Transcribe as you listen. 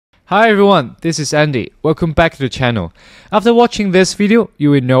Hi everyone, this is Andy. Welcome back to the channel. After watching this video,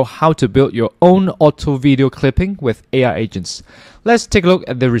 you will know how to build your own auto video clipping with AI agents. Let's take a look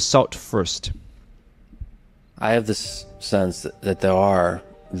at the result first. I have this sense that there are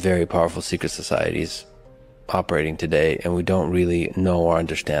very powerful secret societies operating today, and we don't really know or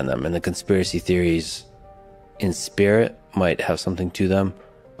understand them. And the conspiracy theories in spirit might have something to them,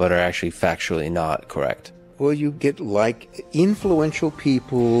 but are actually factually not correct. Well, you get like influential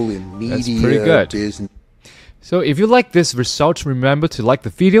people in media. That's pretty good. Business. So if you like this result, remember to like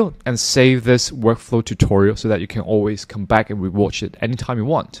the video and save this workflow tutorial so that you can always come back and rewatch it anytime you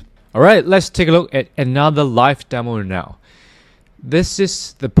want. Alright, let's take a look at another live demo now. This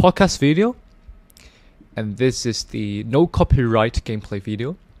is the podcast video, and this is the no copyright gameplay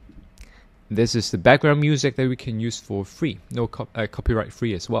video. This is the background music that we can use for free, no copyright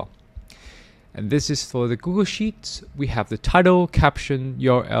free as well. And this is for the Google Sheets. We have the title, caption,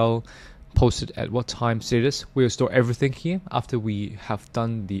 URL, posted at what time status. We'll store everything here after we have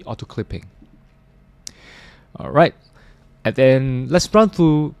done the auto clipping. Alright, and then let's run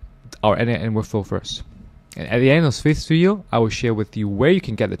through our n8n workflow first. And at the end of this video, I will share with you where you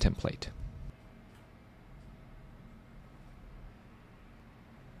can get the template.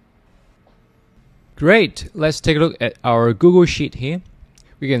 Great, let's take a look at our Google Sheet here.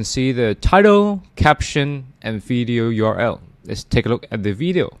 We can see the title, caption, and video URL. Let's take a look at the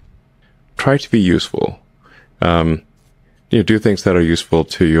video. Try to be useful. Do things that are useful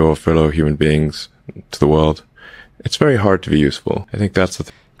to your fellow human beings, to the world. It's very hard to be useful. I think that's the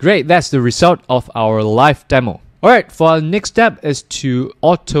thing. Great, that's the result of our live demo. Alright, for our next step is to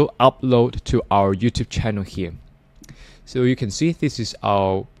auto upload to our YouTube channel here. So you can see this is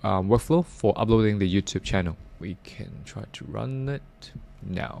our workflow for uploading the YouTube channel. We can try to run it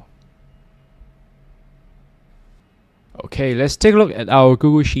now. Okay, let's take a look at our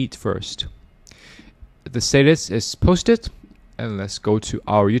Google Sheet first. The status is posted, and let's go to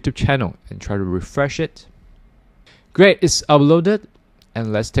our YouTube channel and try to refresh it. Great, it's uploaded,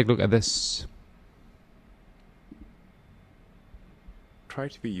 and let's take a look at this. Try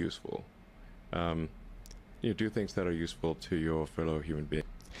to be useful. Do things that are useful to your fellow human beings.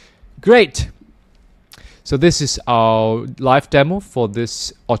 Great! So this is our live demo for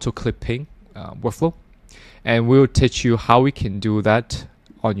this auto clipping workflow, and we'll teach you how we can do that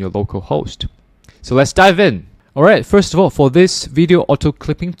on your local host. So let's dive in. Alright, first of all, for this video auto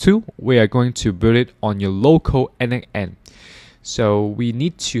clipping tool, we are going to build it on your local n8n. So we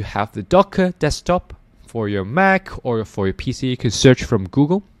need to have the Docker desktop for your Mac or for your PC. You can search from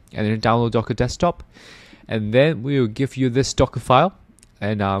Google and then download Docker desktop, and then we will give you this Docker file.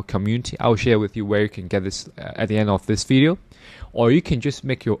 And our community, I'll share with you where you can get this at the end of this video, or you can just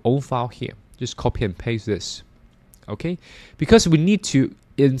make your own file here. Just copy and paste this, okay? Because we need to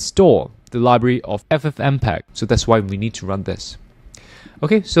install the library of FFMPEG, so that's why we need to run this.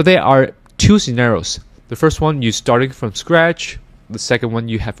 Okay, so there are two scenarios. The first one, you're starting from scratch. The second one,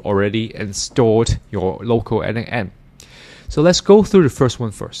 you have already installed your local n8n. So let's go through the first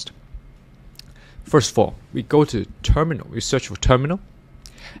one first. First of all, we go to terminal. We search for terminal.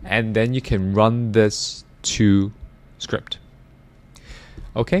 And then you can run this to script.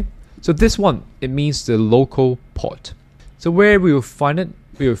 Okay, so this one, it means the local port. So where we will find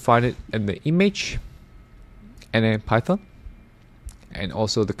it in the image, and then Python, and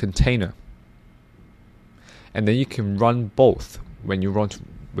also the container. And then you can run both when you want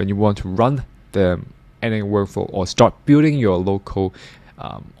to run the n8n workflow or start building your local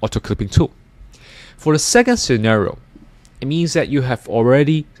auto clipping tool. For the second scenario, it means that you have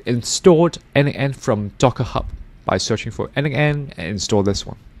already installed n8n from Docker Hub by searching for n8n and install this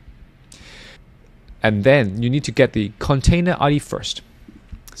one. And then you need to get the container ID first.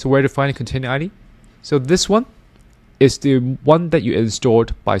 So where to find the container ID? So this one is the one that you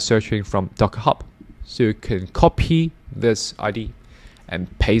installed by searching from Docker Hub. So you can copy this ID and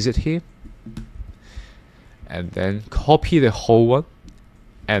paste it here. And then copy the whole one.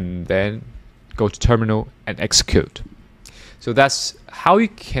 And then go to terminal and execute. So that's how you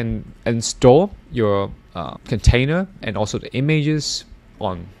can install your container and also the images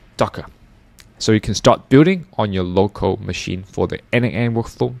on Docker. So you can start building on your local machine for the n8n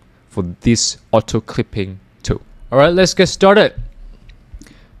workflow for this auto clipping tool. Alright, let's get started.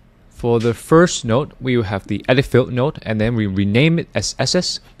 For the first node, we will have the edit field node, and then we rename it as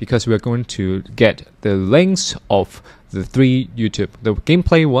SS because we are going to get the links of the three YouTube, the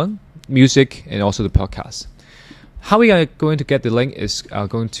gameplay one, music, and also the podcast. How we are going to get the link is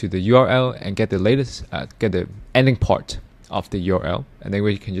going to the URL and get the latest, get the ending part of the URL, and then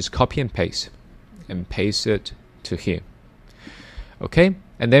we can just copy and paste it to here. Okay,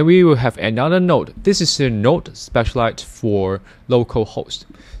 And then we will have another node. This is a node specialized for localhost.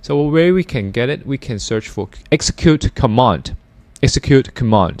 So where we can get it, we can search for execute command. Execute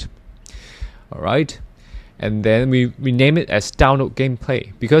command. All right. And then we rename it as download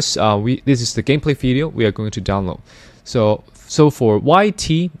gameplay, because this is the gameplay video we are going to download. So for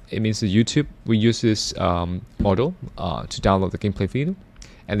YT, it means the YouTube. We use this model to download the gameplay video,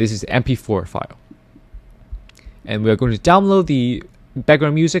 and this is the MP4 file. And we are going to download the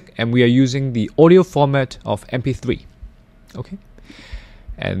background music, and we are using the audio format of MP3. Okay.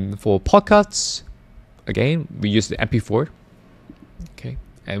 And for podcasts, again, we use the MP4. Okay.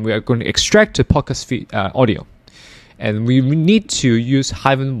 And we are going to extract the podcast feed, audio, and we need to use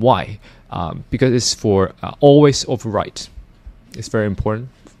 -y because it's for always overwrite. It's very important.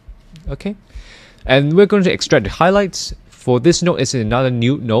 Okay, and we're going to extract the highlights. For this node, it's another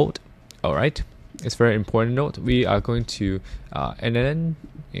new node. All right, it's very important node. We are going to n8n,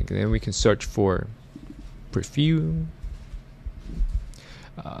 and then we can search for preview.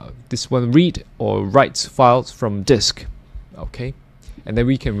 This one read or writes files from disk. Okay. And then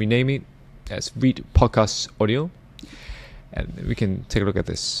we can rename it as read podcast audio, and we can take a look at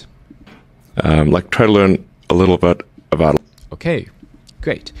this. Try to learn a little bit about. Okay,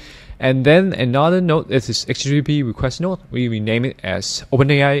 great. And then another node, this is HTTP request node. We rename it as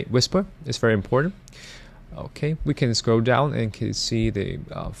OpenAI Whisper. It's very important. Okay, we can scroll down and can see the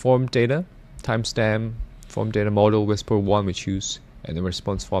form data, timestamp, form data model, Whisper 1 we choose, and the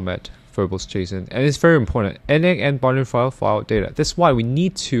response format, verbals JSON, and it's very important. n8n binary file data. That's why we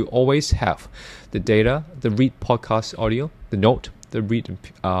need to always have the data, the read podcast audio, the note, the read,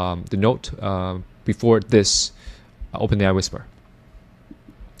 the note before this OpenAI Whisper.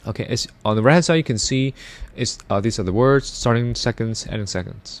 Okay, it's on the right hand side. You can see it's these are the words: starting seconds, ending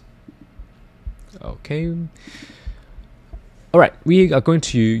seconds. Okay. All right, we are going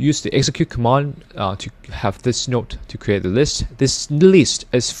to use the execute command to have this node to create the list. This list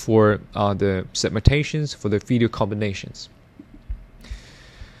is for the segmentations, for the video combinations.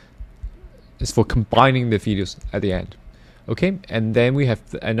 It's for combining the videos at the end. Okay, and then we have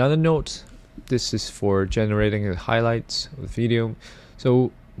another node. This is for generating the highlights of the video.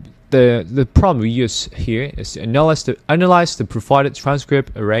 So the problem we use here is to analyze the provided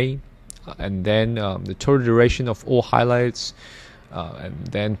transcript array, and then the total duration of all highlights, and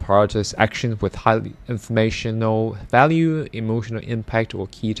then prioritize actions with highly informational value, emotional impact, or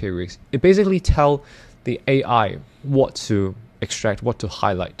key takeaways. It basically tells the AI what to extract, what to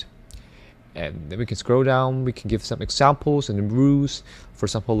highlight. And then we can scroll down, we can give some examples and rules, for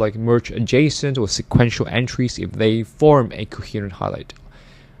example, like merge adjacent or sequential entries if they form a coherent highlight.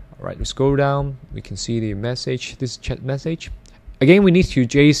 All right, we scroll down, we can see the message, this chat message. Again, we need to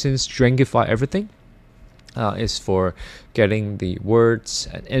JSON stringify everything. It's for getting the words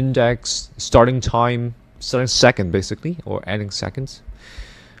and index, starting time, starting second basically, or ending seconds.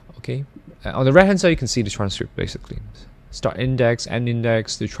 Okay. On the right hand side, you can see the transcript basically. Start index, end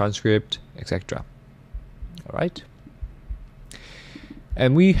index, the transcript, etc. All right.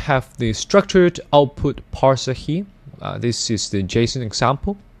 And we have the structured output parser here. This is the JSON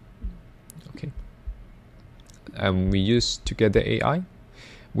example. And we use to get the AI,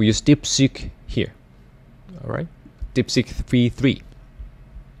 we use DeepSeek here. All right, DeepSeek v3.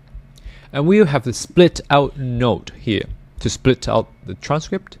 And we have the split out node here to split out the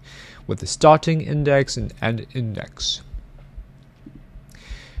transcript with the starting index and end index.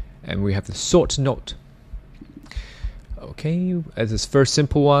 And we have the sort node. Okay, as this first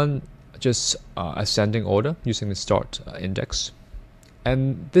simple one, just ascending order using the start index.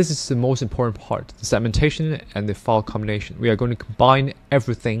 And this is the most important part, the segmentation and the file combination. We are going to combine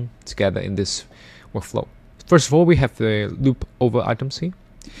everything together in this workflow. First of all, we have the loop over items here,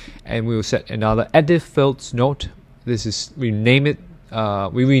 and we will set another edit fields node. This is we rename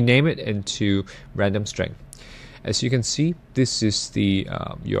it into random string. As you can see, this is the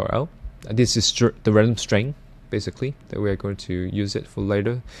URL. This is the random string, basically, that we are going to use it for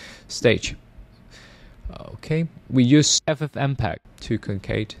later stage. Okay, we use FFMPEG to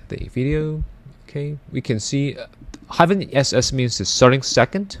concate the video. Okay, we can see -ss means the starting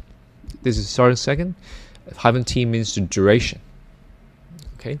second. This is starting second. -t means the duration.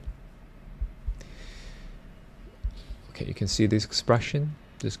 Okay. Okay, you can see this expression.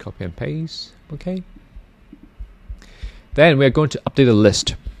 Just copy and paste. Okay. Then we are going to update the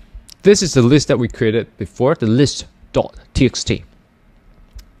list. This is the list that we created before, the list.txt.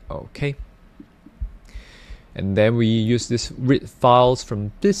 Okay. And then we use this read files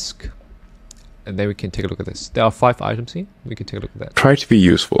from disk, and then we can take a look at this. There are 5 items here. We can take a look at that. Try to be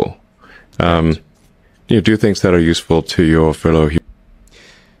useful. Do things that are useful to your fellow humans.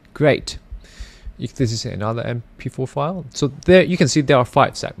 Great. If this is another MP4 file. So there you can see there are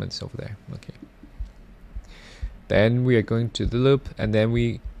 5 segments over there. Okay. Then we are going to the loop, and then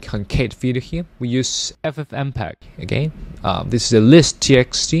we concate video here. We use FFMPEG again. This is a list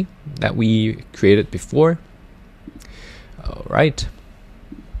txt that we created before. All right.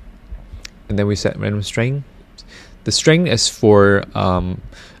 And then we set random string. The string is for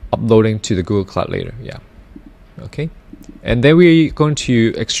uploading to the Google Cloud later. Yeah. Okay. And then we're going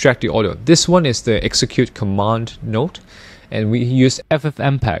to extract the audio. This one is the execute command node, and we use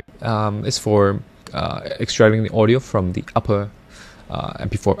FFmpeg. It's for extracting the audio from the upper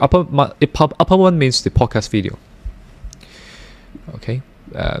MP4. Upper one means the podcast video. Okay,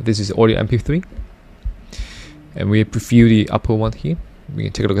 this is audio MP3, and we preview the upper one here. We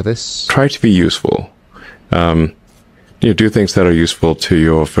can take a look at this. Try to be useful. Do things that are useful to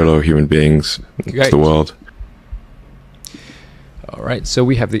your fellow human beings, to the world. All right, so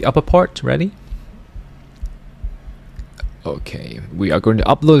we have the upper part ready. Okay, we are going to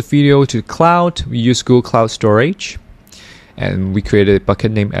upload video to the cloud. We use Google Cloud Storage, and we created a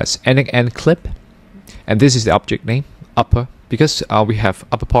bucket name as n8n clip, and this is the object name, upper, because we have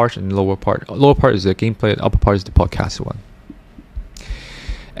upper part and lower part. Lower part is the gameplay, and upper part is the podcast one.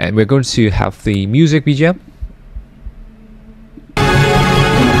 And we're going to have the music BGM.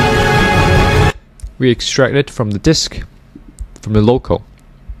 We extract it from the disk, from the local,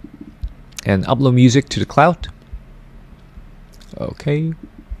 and upload music to the cloud. Okay,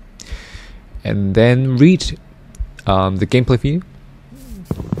 and then read the gameplay video.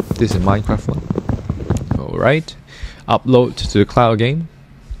 This is a Minecraft one. All right, upload to the cloud again,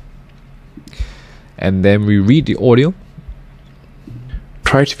 and then we read the audio.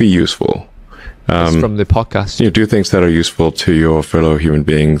 Try to be useful. It's from the podcast. Do things that are useful to your fellow human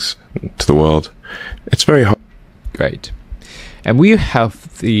beings, to the world. It's very hard. Great. And we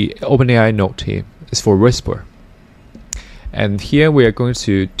have the OpenAI node here. It's for Whisper. And here we are going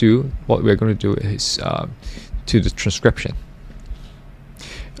to do, what we're going to do is to the transcription.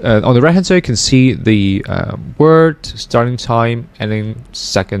 On the right hand side you can see the word, starting time, ending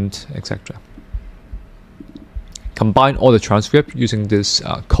second, etc. Combine all the transcript using this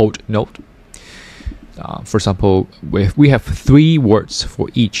code node. For example, we have 3 words for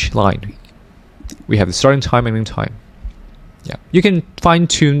each line. We have the starting time, ending time. Yeah, you can fine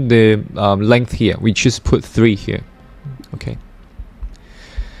tune the length here. We just put 3 here. Okay.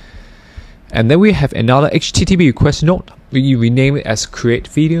 And then we have another HTTP request node. We rename it as create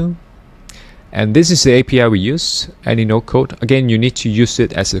video. And this is the API we use, any node code. Again, you need to use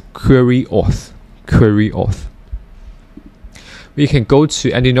it as a query auth. Query auth. We can go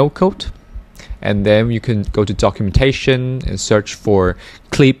to any node code, and then you can go to documentation and search for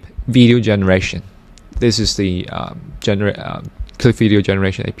clip video generation. This is the clip video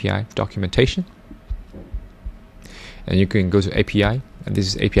generation API documentation. And you can go to API, and this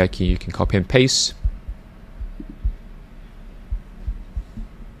is API key. You can copy and paste.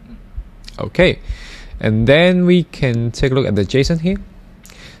 Okay, and then we can take a look at the JSON here.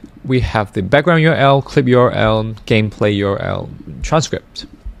 We have the background URL, clip URL, gameplay URL, transcript.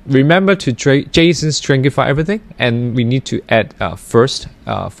 Remember to JSON stringify everything, and we need to add first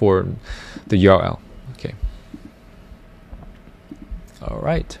for the URL. Okay. All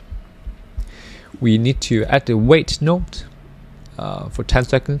right. We need to add the wait node for 10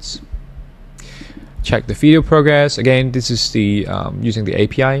 seconds. Check the video progress. Again, this is the using the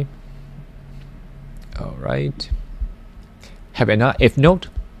API. All right. Have another if node.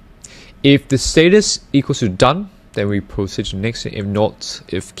 If the status equals to done, then we proceed to next. If not,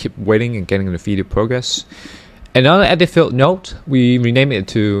 if keep waiting and getting the video progress. Another edit field node, we rename it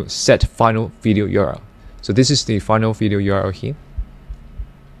to set final video URL. So this is the final video URL here.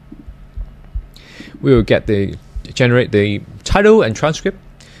 We will generate the title and transcript.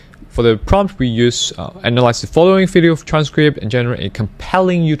 For the prompt, we use analyze the following video transcript and generate a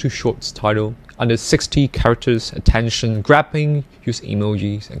compelling YouTube Shorts title under 60 characters, attention grabbing, use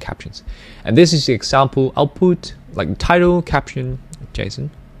emojis and captions. And this is the example output, like title, caption, JSON.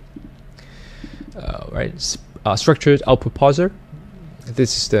 Right, structured output parser.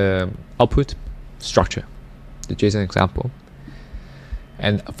 This is the output structure, the JSON example.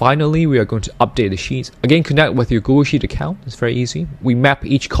 And finally, we are going to update the sheets. Again, connect with your Google Sheet account. It's very easy. We map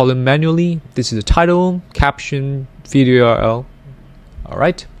each column manually. This is the title, caption, video URL. All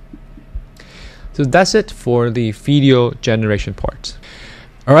right. So that's it for the video generation part.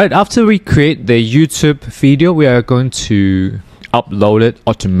 All right, after we create the YouTube video, we are going to upload it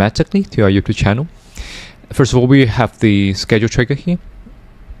automatically to our YouTube channel. First of all, we have the schedule trigger here.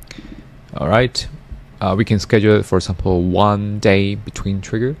 All right, we can schedule it, for example, 1 day between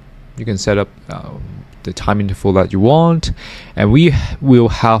trigger. You can set up the time interval that you want, and we will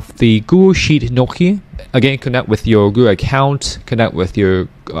have the Google Sheet note here. Again, connect with your Google account, connect with your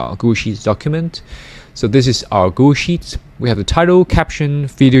Google Sheets document. So this is our Google Sheets. We have the title, caption,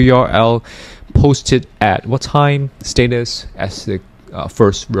 video URL, posted at what time, status as the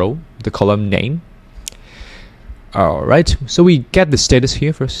first row, the column name. All right, so we get the status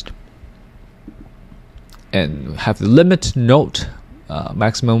here first, and have the limit note,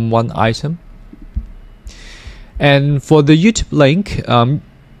 maximum 1 item. And for the YouTube link,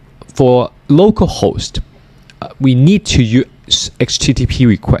 for localhost, we need to use HTTP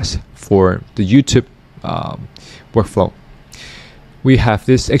request for the YouTube workflow. We have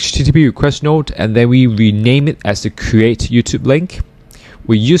this HTTP request node, and then we rename it as the create YouTube link.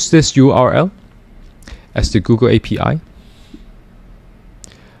 We use this URL as the Google API.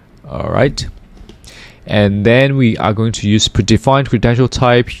 All right. And then we are going to use predefined credential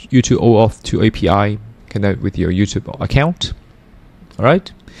type YouTube OAuth to API, connect with your YouTube account. All right.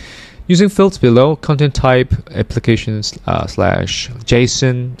 Using fields below, content type, applications slash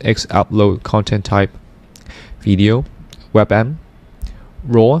JSON, X upload content type, video, WebM,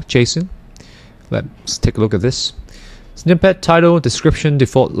 raw JSON. Let's take a look at this. Snippet title, description,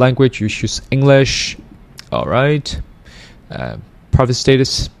 default language, you choose English. All right. Private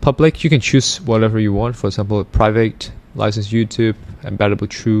status, public. You can choose whatever you want. For example, private, license YouTube, embeddable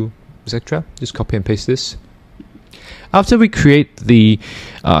true, etc. Just copy and paste this. After we create the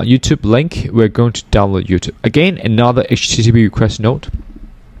YouTube link, we're going to download YouTube. Again, another HTTP request node.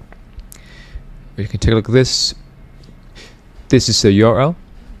 You can take a look at this. This is the URL.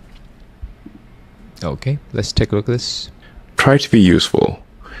 Okay, let's take a look at this. Try to be useful.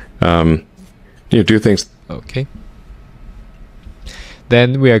 Do things. Okay.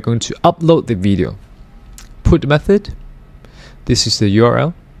 Then we are going to upload the video. Put method. This is the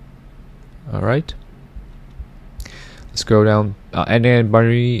URL. All right. Let's go down. n8n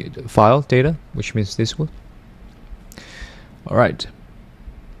binary file data, which means this one. All right.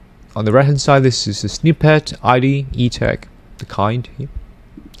 On the right hand side, this is the snippet ID e tag, the kind here.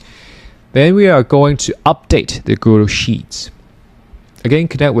 Then we are going to update the Google Sheets. Again,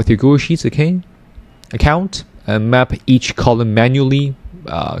 connect with your Google Sheets account and map each column manually.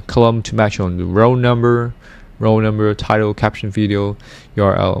 Column to match on the row number, title, caption, video,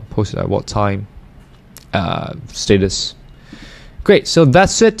 URL, posted at what time, status. Great, so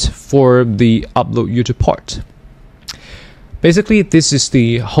that's it for the upload YouTube part. Basically, this is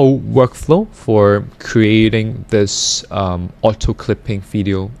the whole workflow for creating this auto clipping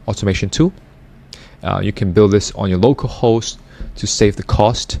video automation tool. You can build this on your local host to save the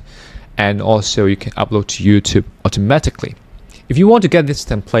cost, and also you can upload to YouTube automatically. If you want to get this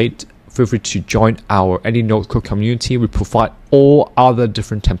template, feel free to join our n8n code community. We provide all other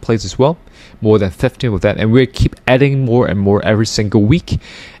different templates as well, more than 15 of that, and we keep adding more and more every single week.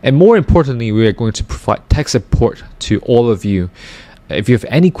 And more importantly, we are going to provide tech support to all of you. If you have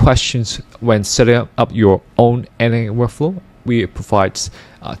any questions when setting up your own n8n workflow, we provide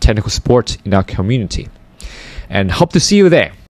technical support in our community. And hope to see you there.